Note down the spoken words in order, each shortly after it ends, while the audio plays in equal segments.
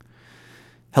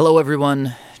Hello,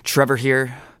 everyone. Trevor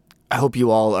here. I hope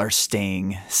you all are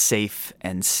staying safe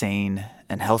and sane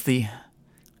and healthy.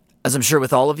 As I'm sure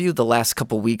with all of you, the last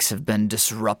couple weeks have been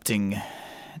disrupting,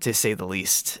 to say the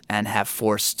least, and have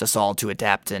forced us all to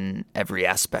adapt in every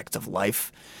aspect of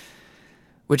life,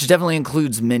 which definitely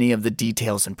includes many of the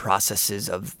details and processes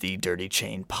of the Dirty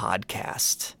Chain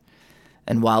podcast.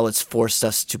 And while it's forced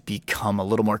us to become a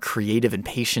little more creative and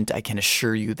patient, I can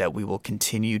assure you that we will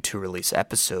continue to release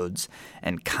episodes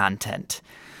and content.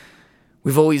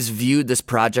 We've always viewed this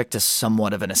project as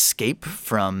somewhat of an escape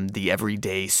from the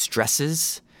everyday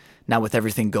stresses. Now, with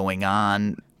everything going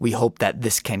on, we hope that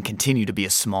this can continue to be a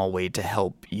small way to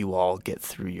help you all get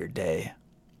through your day.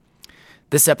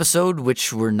 This episode,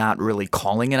 which we're not really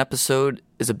calling an episode,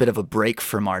 is a bit of a break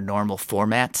from our normal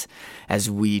format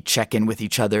as we check in with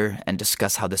each other and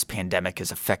discuss how this pandemic is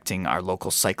affecting our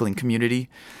local cycling community.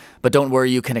 But don't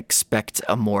worry, you can expect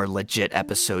a more legit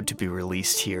episode to be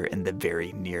released here in the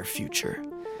very near future.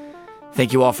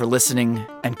 Thank you all for listening,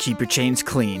 and keep your chains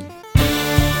clean.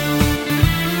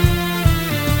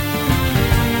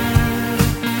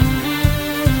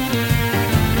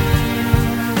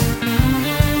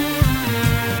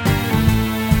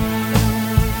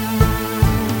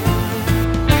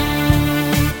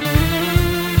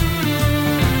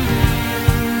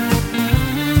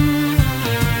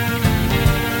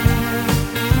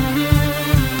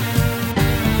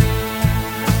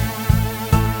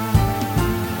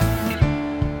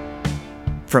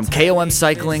 From KOM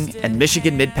Cycling and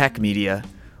Michigan Midpack Media,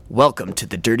 welcome to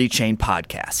the Dirty Chain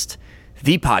Podcast,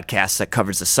 the podcast that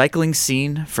covers the cycling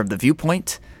scene from the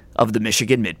viewpoint of the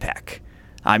Michigan Midpack.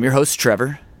 I'm your host,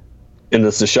 Trevor. And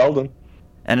this is Sheldon.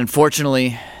 And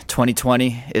unfortunately,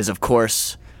 2020 is, of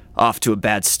course, off to a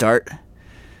bad start.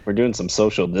 We're doing some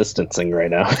social distancing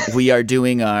right now. We are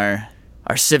doing our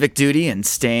civic duty and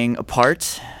staying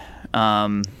apart.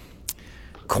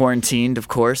 Quarantined, of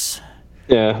course.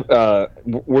 Yeah,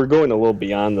 we're going a little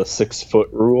beyond the 6-foot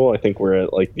rule. I think we're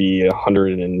at like the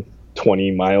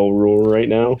 120-mile rule right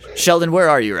now. Sheldon, where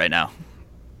are you right now?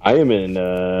 I am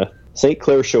in St.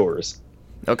 Clair Shores.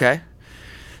 Okay.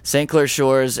 St. Clair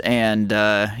Shores, and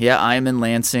I am in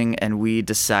Lansing, and we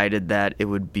decided that it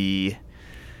would be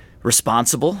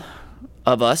responsible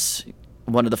of us.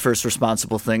 One of the first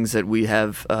responsible things that we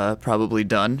have probably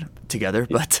done together,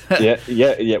 but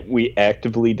yeah. We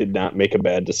actively did not make a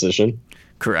bad decision.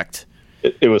 Correct.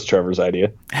 It was Trevor's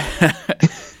idea.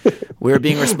 We're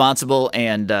being responsible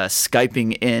and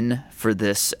Skyping in for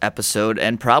this episode,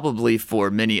 and probably for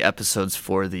many episodes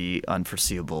for the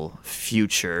unforeseeable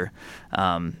future.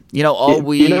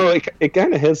 It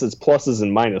kind of has its pluses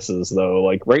and minuses, though.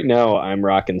 Like right now, I'm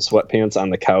rocking sweatpants on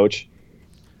the couch.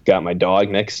 Got my dog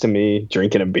next to me,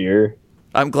 drinking a beer.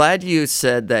 I'm glad you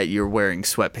said that you're wearing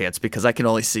sweatpants because I can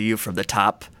only see you from the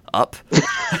top up.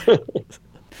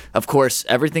 Of course,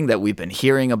 everything that we've been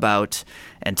hearing about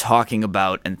and talking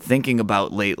about and thinking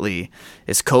about lately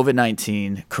is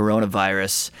COVID-19,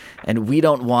 coronavirus, and we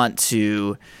don't want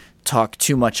to talk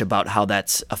too much about how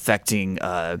that's affecting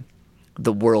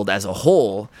the world as a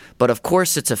whole, but of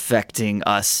course it's affecting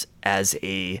us as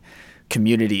a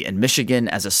community in Michigan,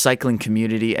 as a cycling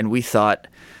community, and we thought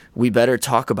we better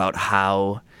talk about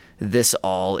how this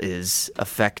all is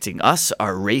affecting us,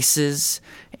 our races,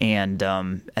 and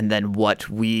then what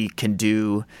we can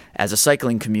do as a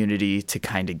cycling community to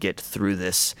kind of get through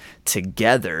this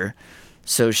together.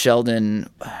 So Sheldon,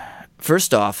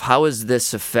 first off, how is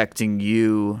this affecting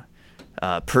you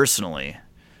personally?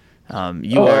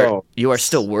 You are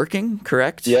still working,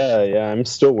 correct? Yeah, I'm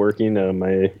still working.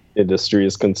 My industry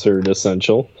is considered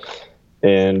essential.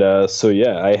 And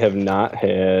I have not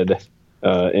had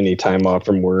any time off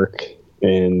from work.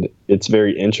 And it's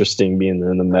very interesting being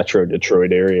in the Metro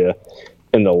Detroit area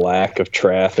and the lack of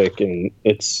traffic. And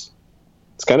it's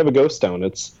kind of a ghost town.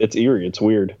 It's eerie. It's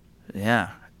weird. Yeah.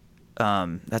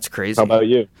 That's crazy. How about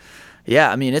you?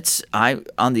 Yeah, I mean,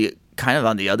 on the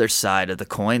other side of the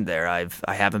coin there. I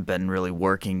haven't been really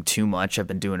working too much. I've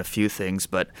been doing a few things,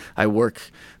 but I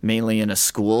work mainly in a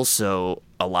school, so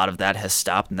a lot of that has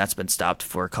stopped, and that's been stopped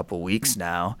for a couple weeks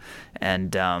now.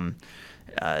 And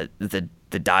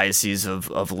the diocese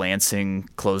of Lansing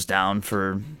closed down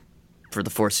for the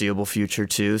foreseeable future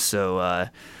too. So I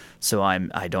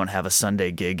don't have a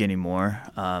Sunday gig anymore.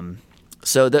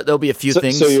 So there'll be a few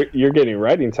things. So you're getting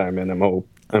riding time in, I'm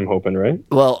hoping, right?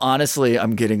 Well, honestly,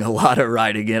 I'm getting a lot of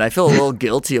riding in. I feel a little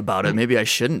guilty about it. Maybe I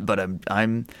shouldn't, but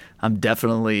I'm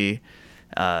definitely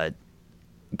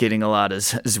getting a lot of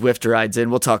Zwift rides in.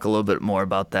 We'll talk a little bit more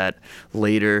about that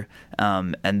later.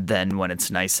 And then when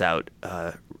it's nice out,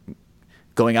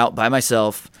 going out by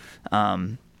myself,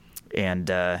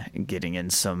 getting in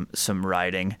some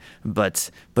riding.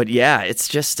 But yeah, it's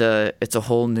just it's a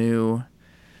whole new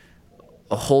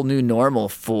normal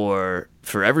for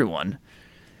everyone.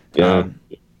 Yeah.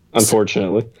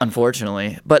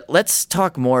 Unfortunately. But let's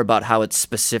talk more about how it's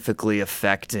specifically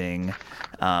affecting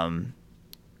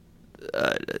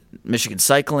Michigan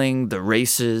cycling, the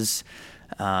races.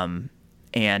 And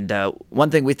one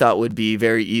thing we thought would be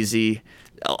very easy,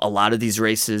 a lot of these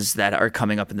races that are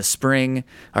coming up in the spring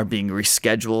are being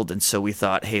rescheduled. And so we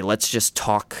thought, hey, let's just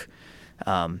talk.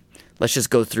 Let's just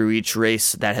go through each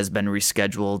race that has been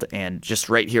rescheduled and just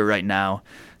right here, right now,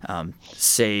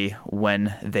 say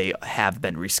when they have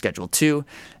been rescheduled to,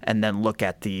 and then look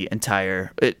at the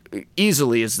entire, it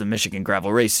easily is the Michigan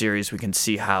Gravel Race Series. We can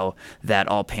see how that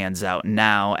all pans out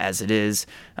now as it is.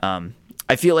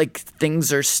 I feel like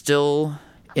things are still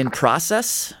in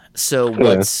process. So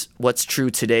what's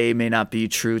true today may not be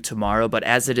true tomorrow, but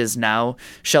as it is now,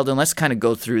 Sheldon, let's kind of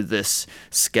go through this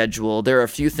schedule. There are a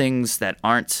few things that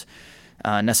aren't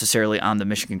necessarily on the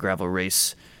Michigan Gravel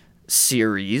Race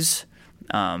Series,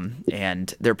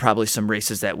 and there are probably some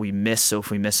races that we miss. So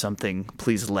if we miss something,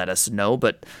 please let us know.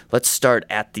 But let's start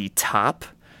at the top,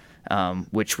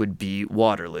 which would be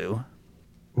Waterloo.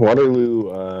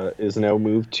 Waterloo is now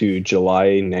moved to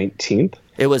July 19th.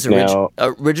 It was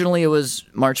originally it was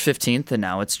March 15th, and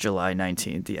now it's July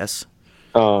 19th. Yes.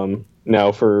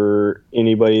 Now, for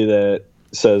anybody that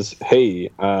says, "Hey,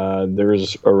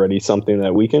 there's already something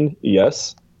that weekend,"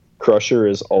 yes, Crusher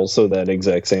is also that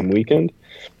exact same weekend.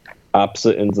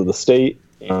 Opposite ends of the state.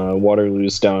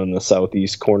 Waterloo's down in the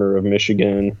southeast corner of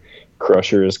Michigan.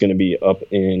 Crusher is going to be up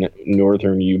in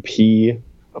northern UP,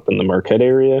 up in the Marquette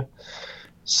area.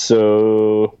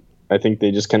 So I think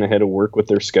they just kind of had to work with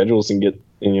their schedules and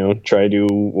try to do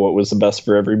what was the best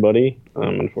for everybody.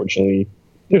 Unfortunately,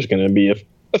 there's going to be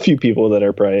a few people that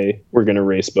we're going to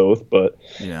race both, but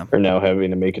are now having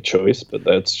to make a choice. But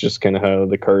that's just kind of how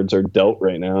the cards are dealt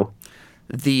right now.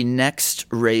 The next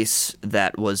race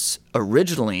that was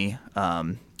originally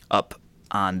up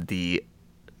on the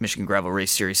Michigan Gravel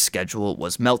Race Series schedule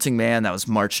was Melting Man. That was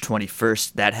March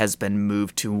 21st. That has been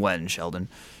moved to when, Sheldon?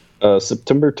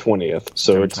 September 20th.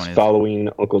 So September 20th. It's following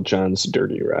Uncle John's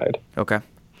Dirty Ride. Okay.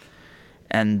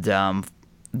 And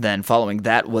then following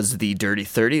that was the Dirty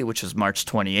 30, which was March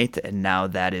 28th, and now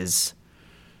that is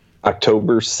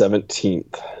October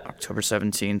 17th. October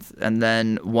 17th. And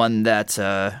then one that's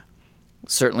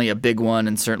certainly a big one,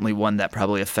 and certainly one that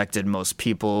probably affected most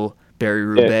people,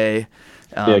 Barry-Roubaix.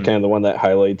 Kind of the one that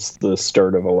highlights the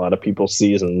start of a lot of people's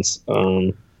seasons.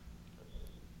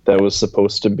 That was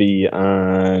supposed to be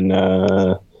on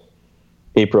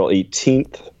April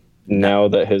 18th. Now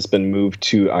that has been moved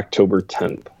to October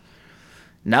 10th.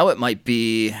 Now it might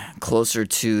be closer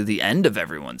to the end of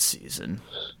everyone's season.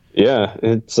 Yeah,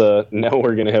 it's now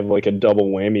we're going to have like a double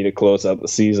whammy to close out the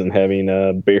season, having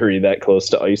Barry that close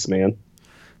to Iceman.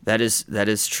 That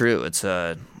is true. It's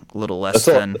a little less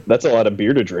that's a lot of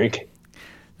beer to drink.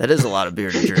 That is a lot of beer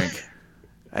to drink.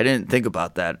 I didn't think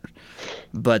about that.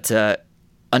 But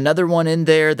another one in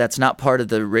there that's not part of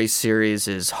the race series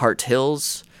is Hart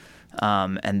Hills.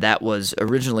 And that was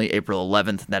originally April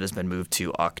 11th. That has been moved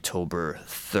to October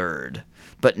 3rd.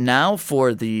 But now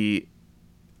for the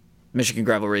Michigan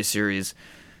Gravel Race Series,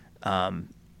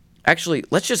 actually,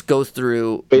 let's just go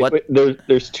through. Wait,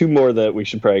 there's two more that we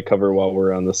should probably cover while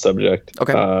we're on the subject.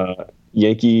 Okay.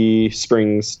 Yankee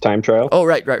Springs Time Trial. Oh,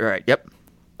 right. Yep.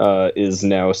 Is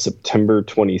now September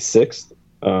 26th.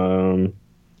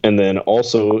 And then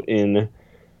also in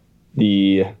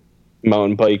the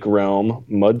mountain bike realm,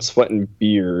 Mud, Sweat, and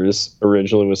Beers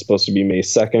originally was supposed to be May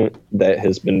 2nd. That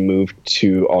has been moved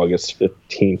to August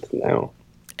 15th now.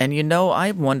 And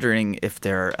I'm wondering if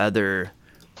there are other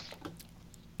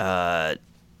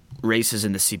races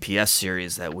in the CPS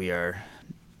series that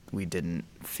we didn't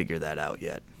figure that out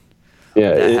yet.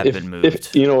 Yeah, that have been moved.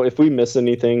 If we miss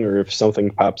anything or if something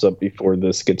pops up before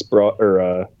this gets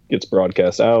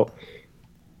broadcast out,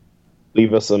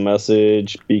 leave us a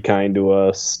message. Be kind to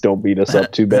us. Don't beat us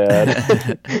up too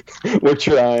bad. We're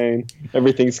trying.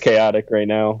 Everything's chaotic right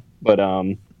now, but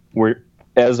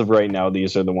as of right now,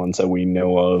 these are the ones that we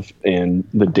know of and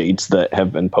the dates that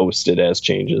have been posted as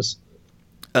changes.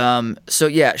 So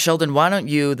yeah, Sheldon, why don't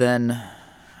you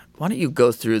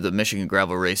go through the Michigan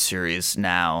Gravel Race Series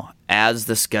now as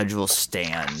the schedule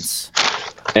stands?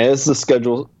 As the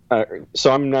schedule.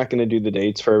 So I'm not going to do the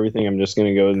dates for everything. I'm just going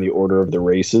to go in the order of the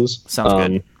races. Sounds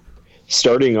good.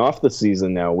 Starting off the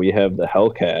season now, we have the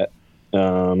Hellcat.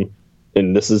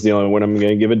 And this is the only one I'm going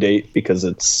to give a date because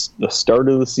it's the start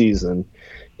of the season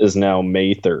is now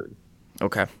May 3rd.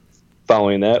 Okay.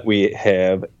 Following that, we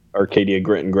have Arcadia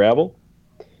Grit and Gravel,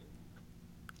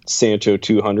 Sancho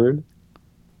 200,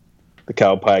 the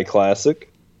Cow Pie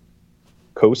Classic,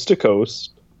 Coast to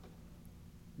Coast,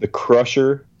 the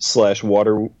Crusher /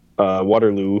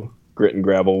 Waterloo Grit and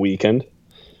Gravel Weekend,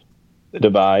 the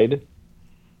Divide,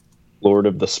 Lord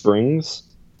of the Springs,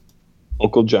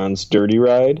 Uncle John's Dirty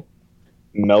Ride,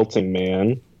 Melting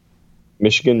Man,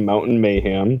 Michigan Mountain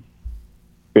Mayhem,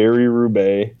 Barry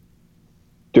Roubaix,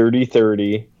 Dirty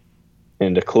 30,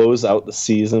 and to close out the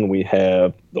season, we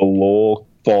have the Lowell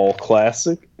Fall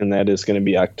Classic, and that is going to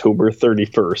be October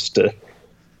 31st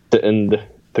to end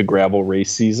the gravel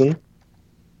race season.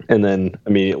 And then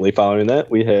immediately following that,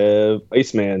 we have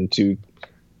Iceman to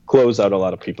close out a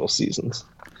lot of people's seasons.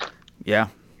 Yeah.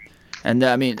 And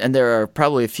and there are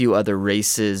probably a few other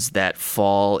races that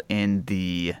fall in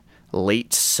the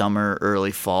late summer,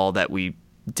 early fall that we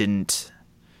didn't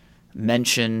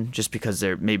mention just because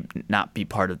they may not be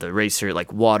part of the racer,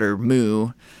 like Water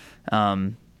Moo.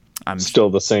 I'm still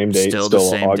the same date, still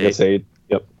August 8th.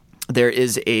 Yep. There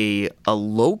is a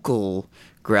local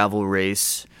gravel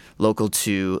race local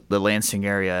to the Lansing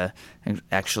area,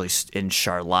 actually in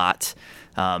Charlotte.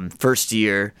 First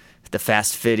year, the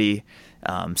Fast 50,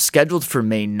 scheduled for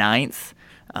May 9th.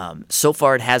 So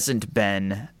far, it hasn't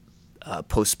been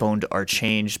postponed or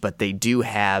changed, but they do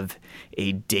have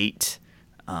a date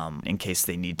in case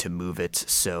they need to move it.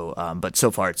 So, but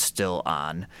so far, it's still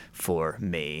on for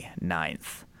May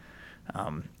 9th.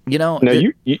 Now,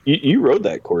 you rode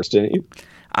that course, didn't you?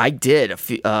 I did a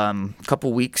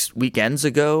couple weekends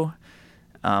ago.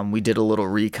 We did a little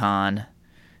recon,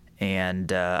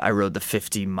 and I rode the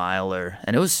 50-miler,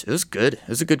 and it was good. It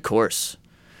was a good course.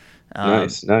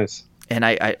 Nice. And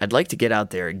I'd like to get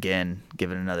out there again,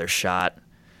 give it another shot.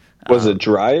 Was it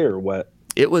dry or wet?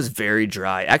 It was very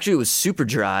dry. Actually, it was super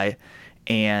dry,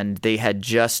 and they had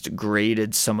just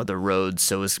graded some of the roads,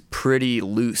 so it was pretty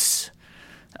loose.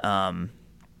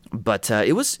 But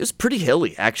it was pretty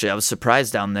hilly. Actually, I was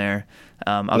surprised down there.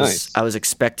 Nice. I was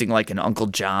expecting like an Uncle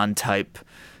John type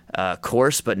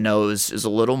course, but no, it was a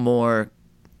little more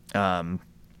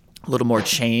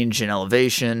change in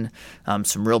elevation,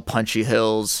 some real punchy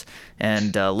hills,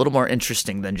 and a little more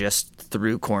interesting than just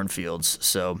through cornfields.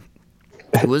 So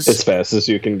it was as fast as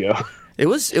you can go. It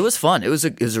was fun. It was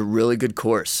a really good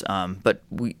course. But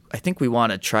I think we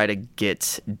want to try to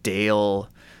get Dale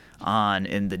on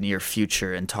in the near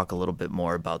future and talk a little bit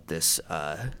more about this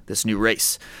new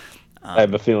race. I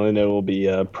have a feeling it will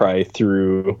be probably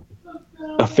through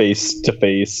a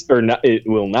face-to-face, or not. It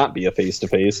will not be a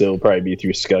face-to-face. It'll probably be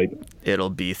through Skype.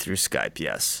 It'll be through Skype,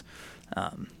 yes.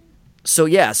 So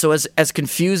as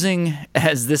confusing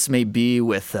as this may be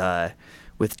with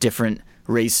different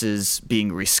races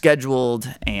being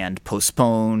rescheduled and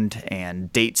postponed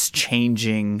and dates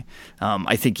changing,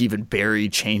 I think even Barry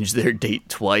changed their date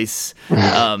twice.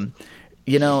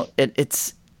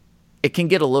 It can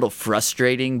get a little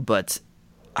frustrating, but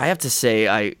I have to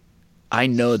say I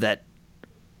know that,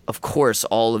 of course,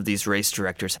 all of these race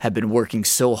directors have been working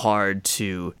so hard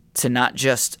to not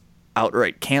just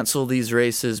outright cancel these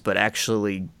races, but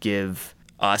actually give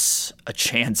us a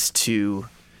chance to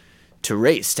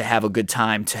race, to have a good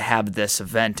time, to have this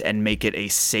event and make it a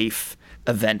safe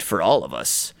event for all of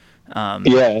us.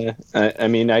 Yeah, I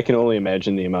mean, I can only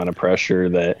imagine the amount of pressure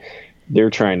that they're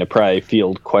trying to probably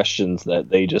field questions that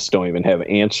they just don't even have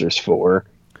answers for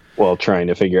while trying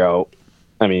to figure out.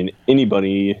 I mean,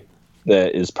 anybody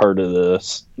that is part of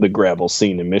the gravel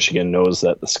scene in Michigan knows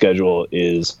that the schedule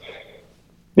is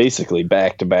basically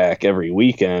back-to-back every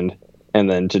weekend. And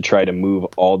then to try to move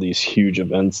all these huge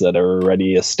events that are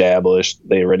already established,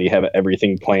 they already have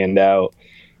everything planned out.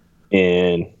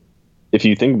 And if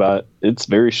you think about it, it's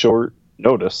very short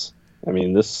notice. I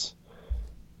mean,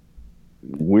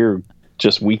 we're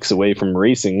just weeks away from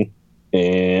racing,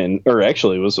 or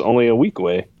actually it was only a week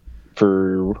away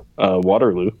for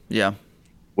Waterloo. Yeah.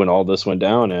 When all this went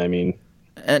down. I mean,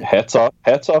 and hats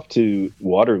off to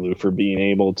Waterloo for being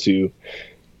able to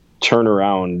turn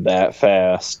around that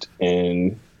fast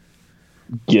and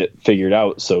get figured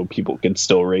out so people can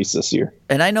still race this year.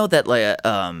 And I know that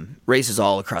races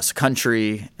all across the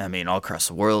country, I mean all across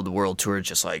the World Tour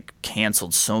just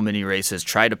canceled so many races,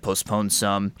 tried to postpone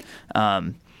some.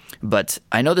 But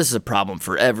I know this is a problem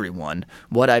for everyone.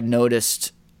 What I've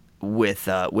noticed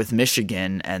with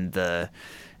Michigan and the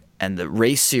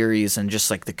race series and just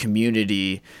the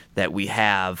community that we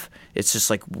have, it's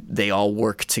just they all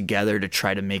work together to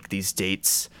try to make these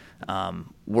dates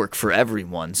work for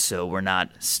everyone. So we're not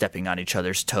stepping on each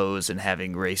other's toes and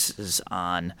having races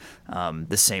on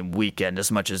the same weekend as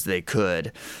much as they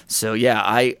could. So yeah,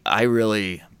 I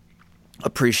really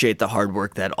appreciate the hard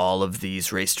work that all of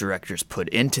these race directors put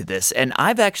into this. And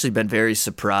I've actually been very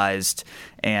surprised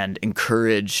and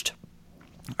encouraged.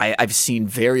 I've seen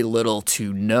very little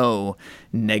to no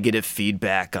negative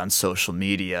feedback on social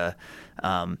media.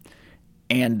 And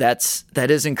that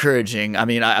is encouraging. I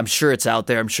mean, I'm sure it's out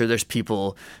there. I'm sure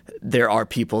there are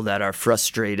people that are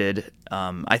frustrated.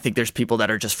 I think there's people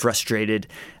that are just frustrated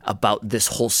about this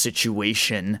whole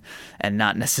situation and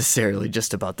not necessarily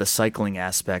just about the cycling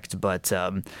aspect. But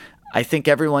I think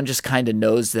everyone just kind of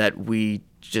knows that we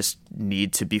just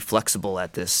need to be flexible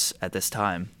at this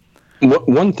time.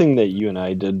 One thing that you and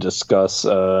I did discuss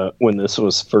when this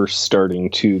was first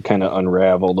starting to kind of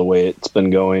unravel the way it's been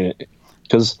going,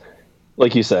 because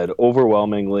like you said,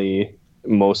 overwhelmingly,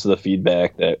 most of the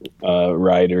feedback that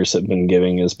riders have been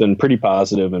giving has been pretty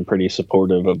positive and pretty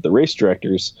supportive of the race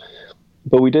directors.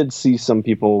 But we did see some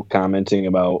people commenting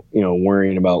about,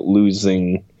 worrying about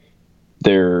losing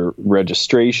their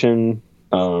registration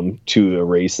to a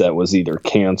race that was either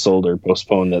canceled or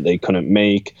postponed that they couldn't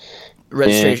make.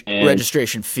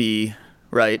 Registration fee,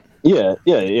 right? Yeah,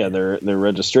 their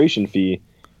registration fee.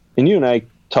 And you and I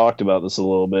talked about this a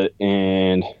little bit,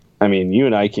 and I mean, you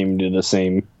and I came to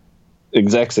the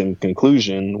exact same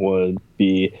conclusion would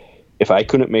be if I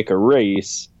couldn't make a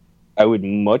race, I would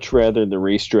much rather the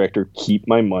race director keep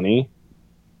my money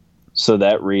so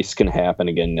that race can happen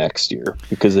again next year.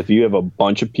 Because if you have a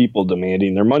bunch of people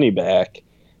demanding their money back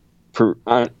for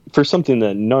something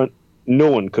that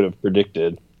no one could have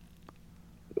predicted,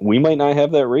 we might not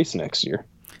have that race next year.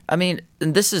 I mean,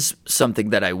 and this is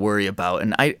something that I worry about,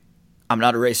 and I'm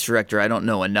not a race director. I don't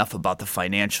know enough about the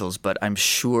financials, but I'm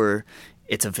sure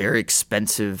it's a very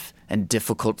expensive and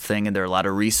difficult thing, and there are a lot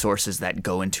of resources that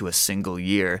go into a single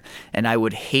year. And I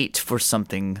would hate for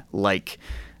something like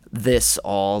this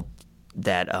all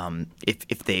that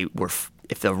if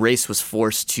the race was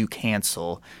forced to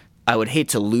cancel, I would hate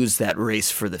to lose that race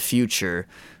for the future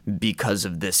because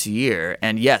of this year.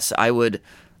 And yes, I would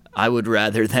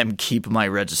rather them keep my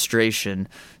registration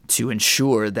to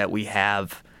ensure that we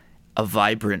have a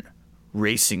vibrant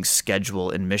racing schedule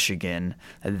in Michigan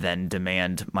than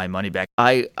demand my money back.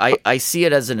 I see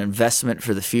it as an investment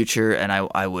for the future, and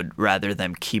I would rather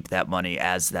them keep that money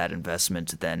as that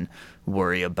investment than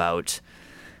worry about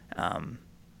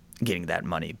getting that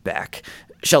money back.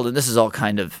 Sheldon, this is all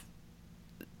kind of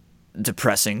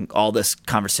depressing. All this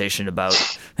conversation about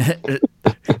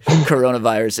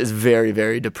coronavirus is very,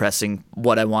 very depressing.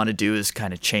 What I want to do is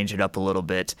kind of change it up a little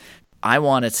bit. I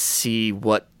want to see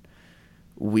what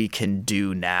we can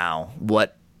do now,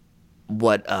 what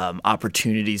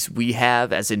opportunities we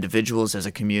have as individuals, as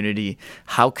a community.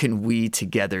 How can we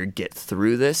together get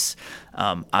through this?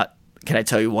 Can I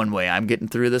tell you one way I'm getting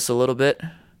through this a little bit?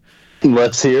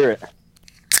 Let's hear it.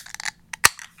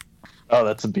 Oh,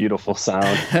 that's a beautiful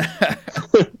sound.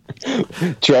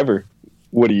 Trevor,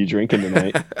 what are you drinking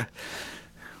tonight?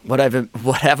 What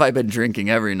have I been drinking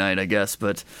every night, I guess,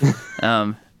 but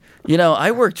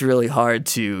I worked really hard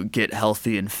to get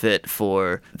healthy and fit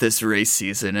for this race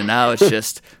season, and now it's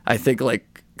just, I think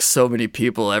like so many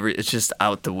people, it's just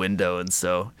out the window, and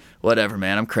so whatever,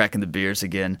 man. I'm cracking the beers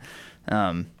again.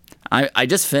 I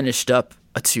just finished up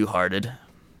a Two Hearted,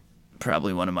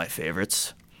 probably one of my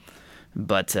favorites,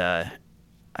 but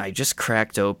I just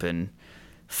cracked open.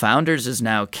 Founders is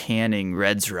now canning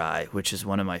Red's Rye, which is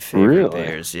one of my favorite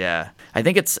beers. Yeah, I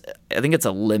think it's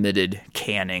a limited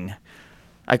canning.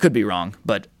 I could be wrong,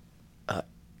 but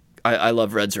I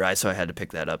love Red's Rye, so I had to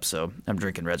pick that up. So I'm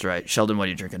drinking Red's Rye. Sheldon, what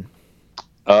are you drinking?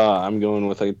 I'm going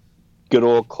with a good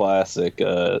old classic,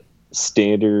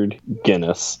 standard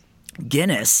Guinness.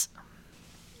 Guinness?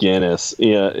 Guinness.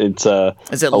 Yeah, it's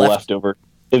is it leftover.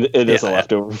 It is a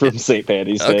leftover from St.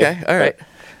 Patty's Day. Okay, all right.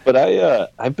 But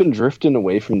I've been drifting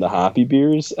away from the hoppy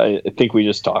beers. I think we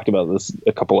just talked about this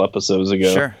a couple episodes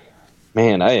ago. Sure.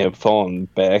 Man, I have fallen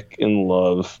back in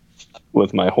love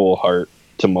with my whole heart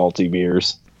to malty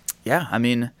beers. Yeah, I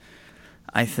mean,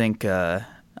 I think I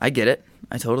get it.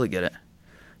 I totally get it.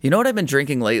 You know what I've been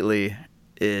drinking lately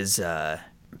is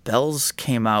Bell's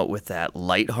came out with that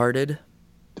Lighthearted.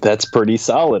 That's pretty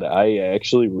solid. I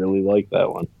actually really like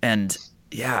that one. And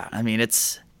yeah, I mean,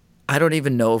 I don't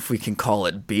even know if we can call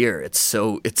it beer. It's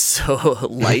so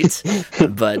light,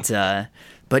 but yeah,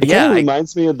 it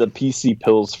reminds me of the PC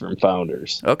Pills from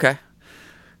Founders. Okay,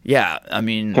 yeah, I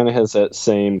mean, kind of has that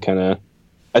same kind of.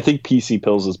 I think PC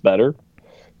Pills is better.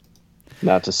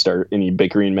 Not to start any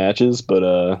bickering matches,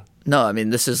 but no, I mean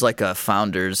this is like a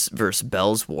Founders versus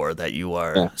Bell's war that you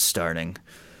are starting,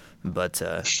 but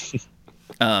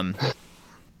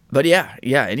but yeah.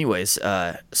 Anyways,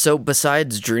 so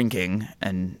besides drinking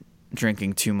and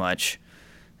drinking too much,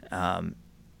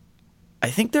 I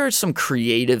think there are some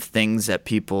creative things that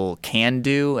people can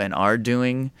do and are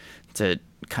doing to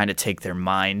kind of take their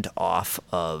mind off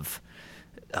of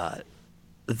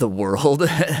the world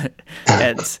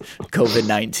and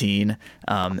COVID-19.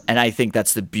 And I think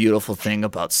that's the beautiful thing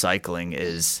about cycling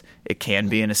is it can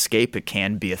be an escape, it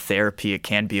can be a therapy, it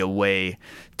can be a way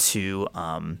to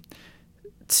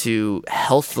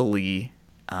healthily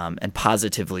and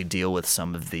positively deal with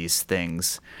some of these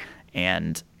things.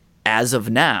 And as of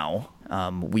now,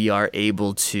 we are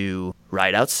able to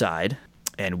ride outside,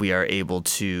 and we are able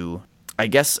to. I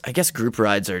guess group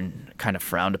rides are kind of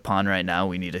frowned upon right now.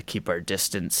 We need to keep our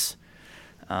distance.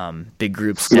 Big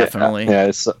groups definitely.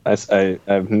 Yeah,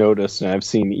 I've noticed, and I've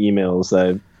seen emails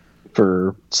that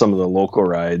for some of the local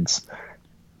rides,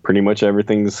 pretty much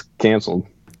everything's canceled.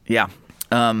 Yeah.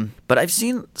 But I've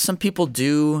seen some people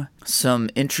do some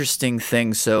interesting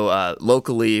things. So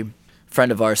locally, a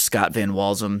friend of ours, Scott Van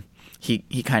Walsum,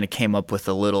 he kind of came up with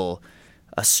a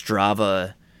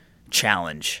Strava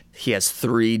challenge. He has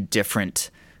 3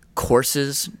 different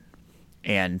courses,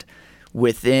 and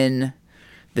within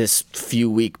this few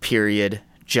week period,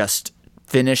 just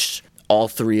finish all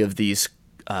three of these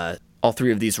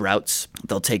routes.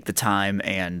 They'll take the time,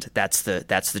 and that's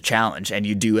the challenge. And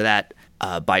you do that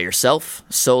by yourself,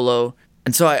 solo.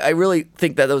 And so I really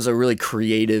think that was a really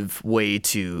creative way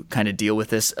to kind of deal with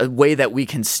this, a way that we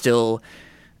can still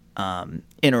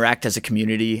interact as a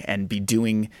community and be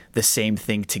doing the same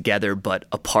thing together, but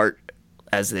apart,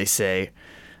 as they say.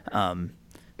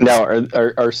 Now,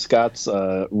 are Scott's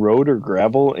road or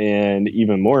gravel? And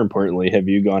even more importantly, have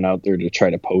you gone out there to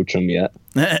try to poach them yet?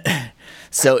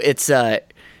 So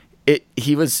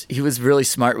he was really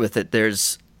smart with it.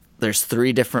 There's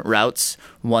 3 different routes.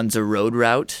 One's a road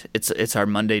route. It's our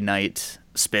Monday night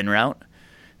spin route.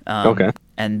 Okay.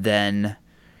 And then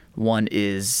one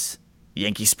is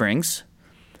Yankee Springs.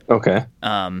 Okay.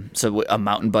 So a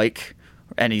mountain bike,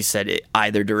 and he said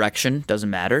either direction doesn't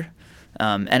matter.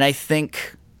 And I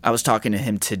think I was talking to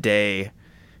him today.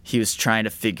 He was trying to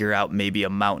figure out maybe a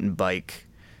mountain bike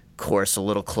course a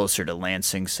little closer to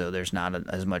Lansing, so there's not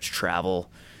as much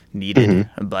travel needed.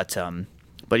 Mm-hmm.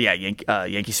 But yeah,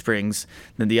 Yankee Springs.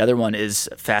 Then the other one is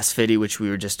Fast Fitty, which we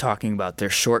were just talking about. Their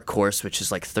short course, which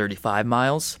is like 35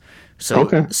 miles. So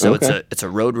it's a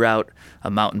road route,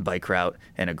 a mountain bike route,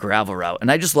 and a gravel route.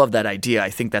 And I just love that idea. I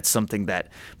think that's something that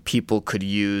people could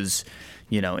use,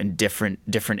 in different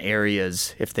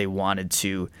areas if they wanted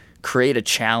to create a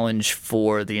challenge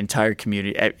for the entire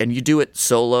community. And you do it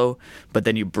solo, but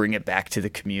then you bring it back to the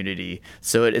community.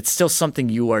 So it's still something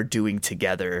you are doing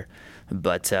together,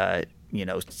 but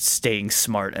staying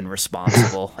smart and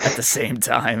responsible at the same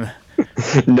time.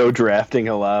 No drafting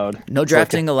allowed. No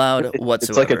drafting allowed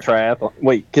whatsoever. It's like a triathlon.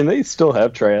 Wait, can they still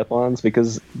have triathlons?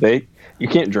 Because you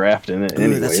can't draft in it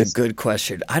anyways. That's a good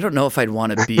question. I don't know if I'd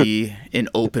want to be in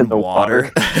open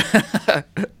water.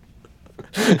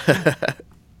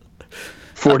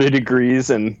 40 degrees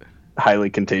and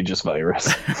highly contagious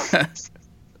virus.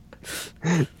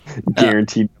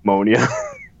 Guaranteed pneumonia.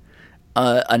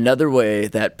 Another way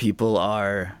that people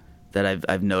that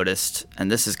I've noticed,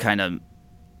 and this is kind of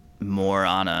more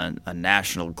on a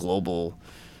national, global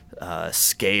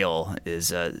scale,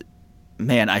 is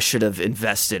man, I should have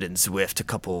invested in Zwift a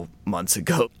couple months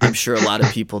ago. I'm sure a lot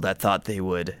of people that thought they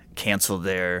would cancel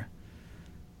their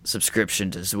subscription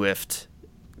to Zwift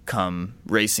come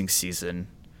racing season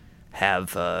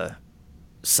have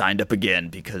signed up again,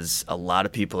 because a lot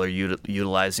of people are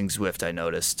utilizing Zwift, I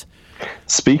noticed.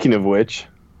 Speaking of which,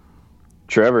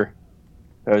 Trevor,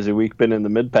 how's your week been in the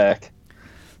mid-pack?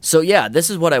 So yeah,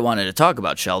 this is what I wanted to talk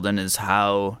about, Sheldon, is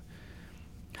how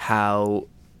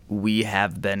we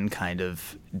have been kind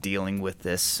of dealing with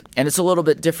this. And it's a little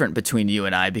bit different between you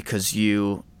and I, because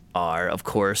you are, of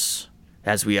course,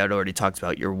 as we had already talked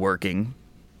about, you're working.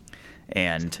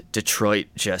 And Detroit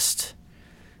just,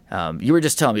 you were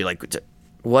just telling me, like,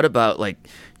 what about, like,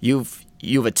 you've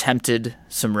attempted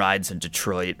some rides in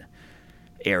Detroit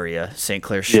area, St.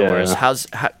 Clair Shores. Yeah.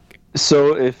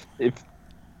 So if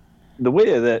the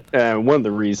way that one of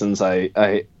the reasons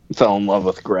I fell in love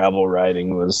with gravel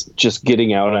riding was just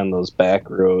getting out on those back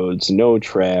roads, no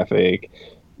traffic.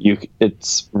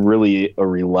 It's really a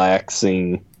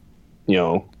relaxing,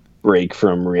 break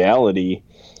from reality.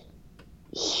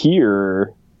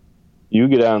 Here, you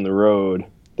get out on the road,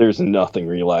 there's nothing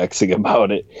relaxing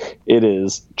about it. It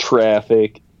is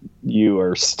traffic. You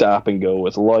are stop and go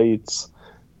with lights.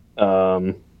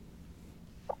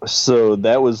 So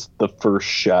that was the first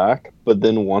shock. But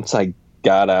then once I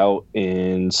got out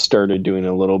and started doing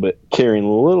carrying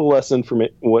a little less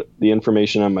what the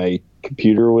information on my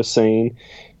computer was saying,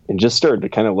 and just started to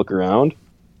kind of look around,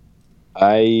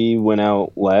 I went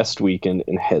out last weekend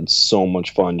and had so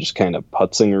much fun just kind of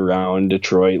putzing around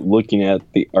Detroit, looking at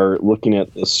the art, looking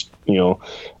at this, a lot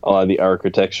of the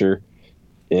architecture.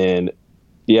 And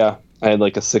yeah, I had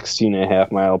like a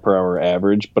 16.5 mile per hour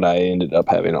average, but I ended up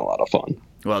having a lot of fun.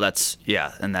 Well,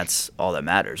 and that's all that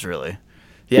matters, really.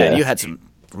 Yeah, and you had some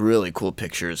really cool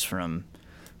pictures from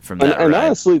that and ride.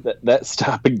 honestly, that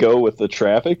stop and go with the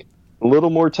traffic, a little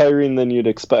more tiring than you'd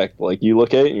expect. Like you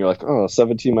look at it and you're like, oh,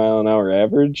 17-mile-an-hour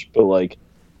average, but like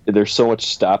there's so much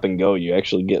stop and go, you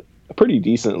actually get a pretty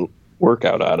decent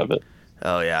workout out of it.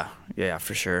 Oh yeah,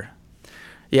 for sure.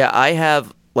 Yeah, I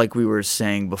have, like we were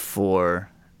saying before,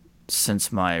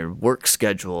 since my work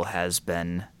schedule has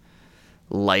been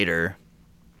lighter,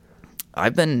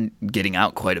 I've been getting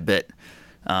out quite a bit.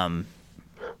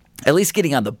 At least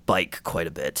getting on the bike quite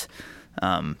a bit.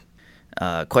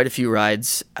 Quite a few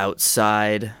rides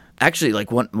outside. Actually,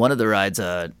 like one of the rides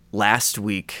last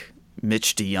week,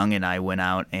 Mitch DeYoung and I went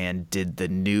out and did the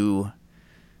new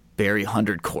Barrie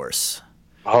 100 course.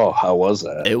 Oh, how was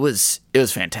that? It was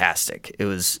fantastic. It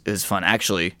was fun.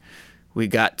 Actually, we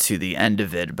got to the end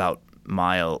of it about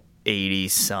mile 80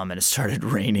 some, and it started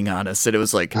raining on us, and it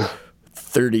was like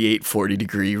 38, 40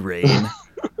 degree rain,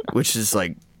 which is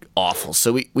like awful.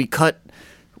 So we cut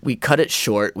it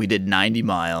short. We did 90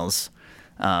 miles,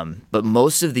 but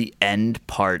most of the end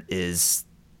part is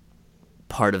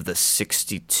part of the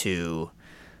 62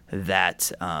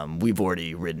 that we've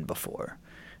already ridden before.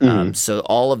 So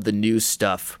all of the new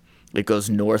stuff, it goes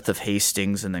north of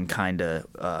Hastings and then kind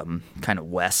of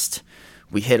west.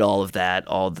 We hit all of that,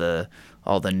 all the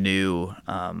new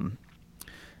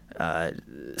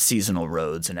seasonal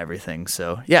roads and everything.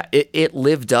 So yeah, it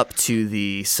lived up to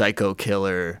the Psycho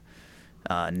Killer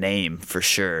name for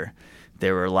sure.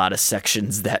 There were a lot of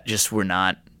sections that just were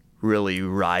not really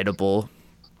rideable.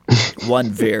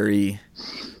 One very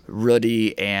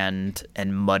ruddy and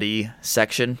muddy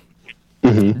section.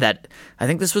 That I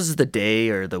think this was the day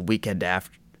or the weekend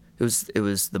after. It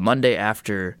was the Monday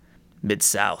after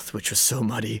Mid-South, which was so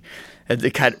muddy, and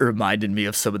it kind of reminded me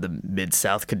of some of the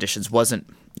Mid-South conditions. Wasn't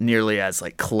nearly as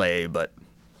like clay, but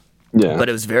it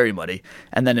was very muddy.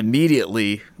 And then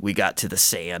immediately we got to the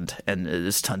sand, and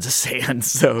there's tons of sand.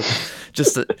 So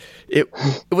just it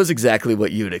was exactly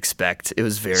what you would expect. It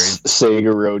was very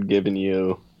Sager Road giving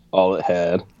you all it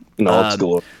had. No,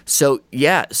 school. So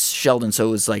yeah, Sheldon. So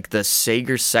it was like the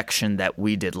Sager section that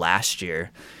we did last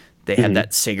year. They had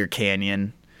that Sager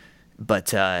Canyon,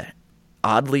 but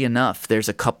oddly enough, there's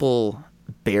a couple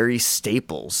Barrie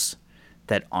staples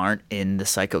that aren't in the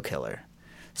Psycho Killer.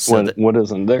 So what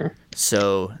isn't there?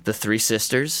 So the Three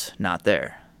Sisters, not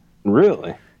there.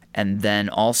 Really? And then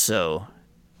also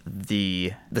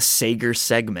the Sager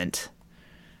segment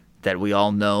that we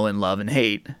all know and love and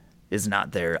hate is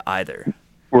not there either.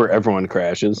 Where everyone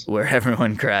crashes. Where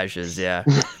everyone crashes, yeah.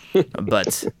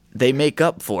 But they make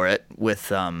up for it with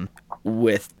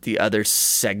the other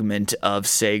segment of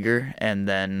Sager, and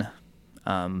then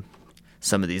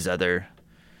some of these other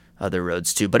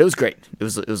roads too. But it was great. It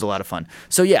was a lot of fun.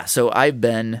 So yeah,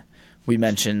 we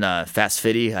mentioned Fast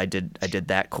Fitty. I did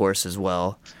that course as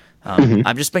well.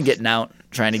 I've just been getting out,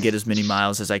 trying to get as many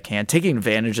miles as I can, taking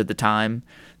advantage of the time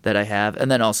that I have,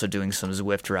 and then also doing some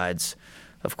Zwift rides,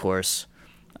 of course.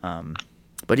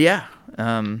 But yeah,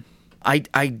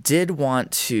 I did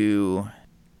want to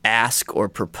ask or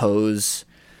propose,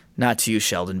 not to you,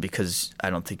 Sheldon, because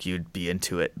I don't think you'd be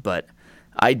into it, but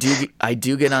I do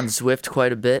get on Zwift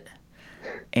quite a bit,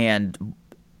 and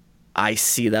I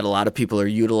see that a lot of people are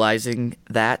utilizing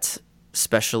that,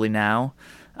 especially now.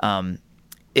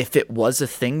 If it was a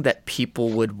thing that people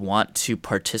would want to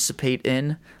participate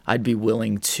in, I'd be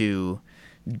willing to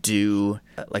do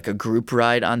like a group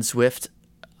ride on Zwift.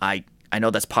 I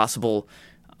know that's possible.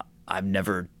 I've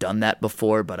never done that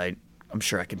before, but I'm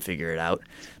sure I can figure it out.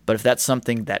 But if that's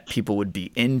something that people would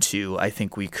be into, I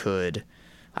think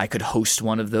I could host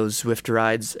one of those Zwift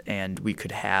rides, and we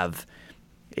could have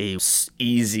a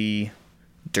easy,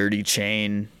 dirty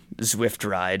chain Zwift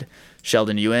ride.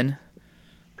 Sheldon, you in?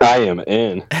 I am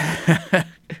in.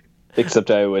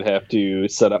 Except I would have to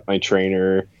set up my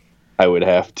trainer. I would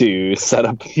have to set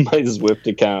up my Zwift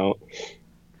account.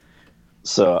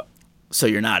 So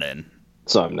you're not in.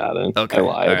 So I'm not in. Okay.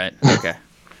 All right. Okay.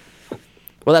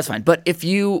 Well, that's fine. But if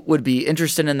you would be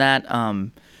interested in that,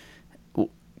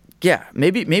 yeah,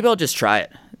 maybe I'll just try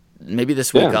it. Maybe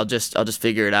this week I'll just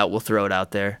figure it out. We'll throw it out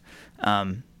there.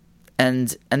 And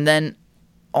then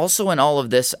also in all of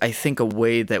this, I think a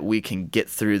way that we can get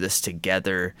through this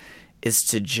together is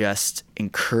to just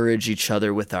encourage each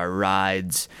other with our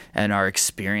rides and our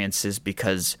experiences,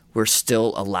 because we're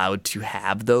still allowed to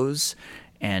have those.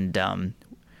 And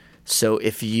so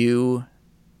if you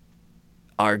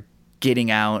are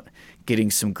getting out, getting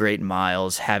some great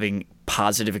miles, having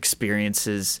positive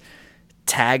experiences,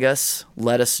 tag us,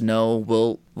 let us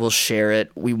know. We'll share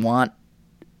it. We want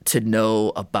to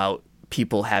know about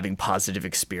people having positive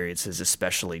experiences,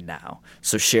 especially now.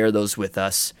 So share those with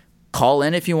us. Call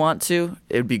in if you want to.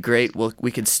 It would be great.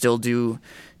 We could still do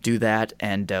that,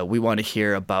 and we want to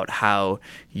hear about how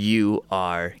you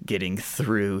are getting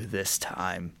through this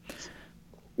time.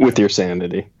 With your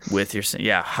sanity.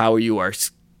 How you are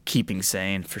keeping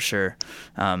sane, for sure.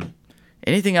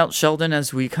 Anything else, Sheldon,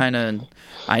 as we kind of...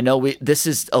 I know this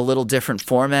is a little different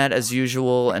format as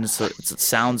usual, and it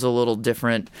sounds a little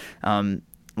different.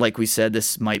 Like we said,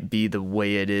 this might be the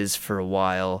way it is for a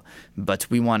while, but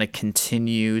we want to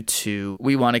continue with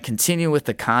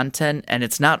the content, and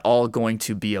it's not all going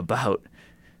to be about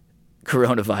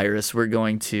coronavirus. We're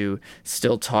going to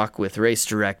still talk with race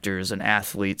directors and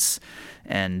athletes,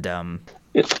 and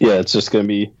it's just going to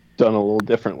be done a little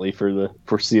differently for the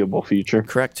foreseeable future.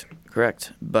 Correct.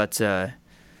 But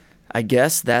I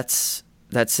guess that's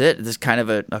it. This is kind of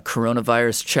a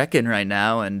coronavirus check-in right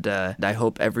now, and I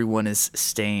hope everyone is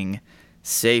staying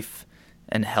safe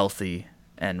and healthy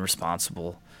and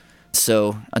responsible.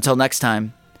 So until next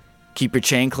time, keep your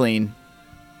chain clean.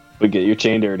 But get your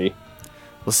chain dirty.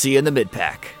 We'll see you in the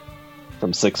mid-pack.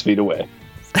 From 6 feet away.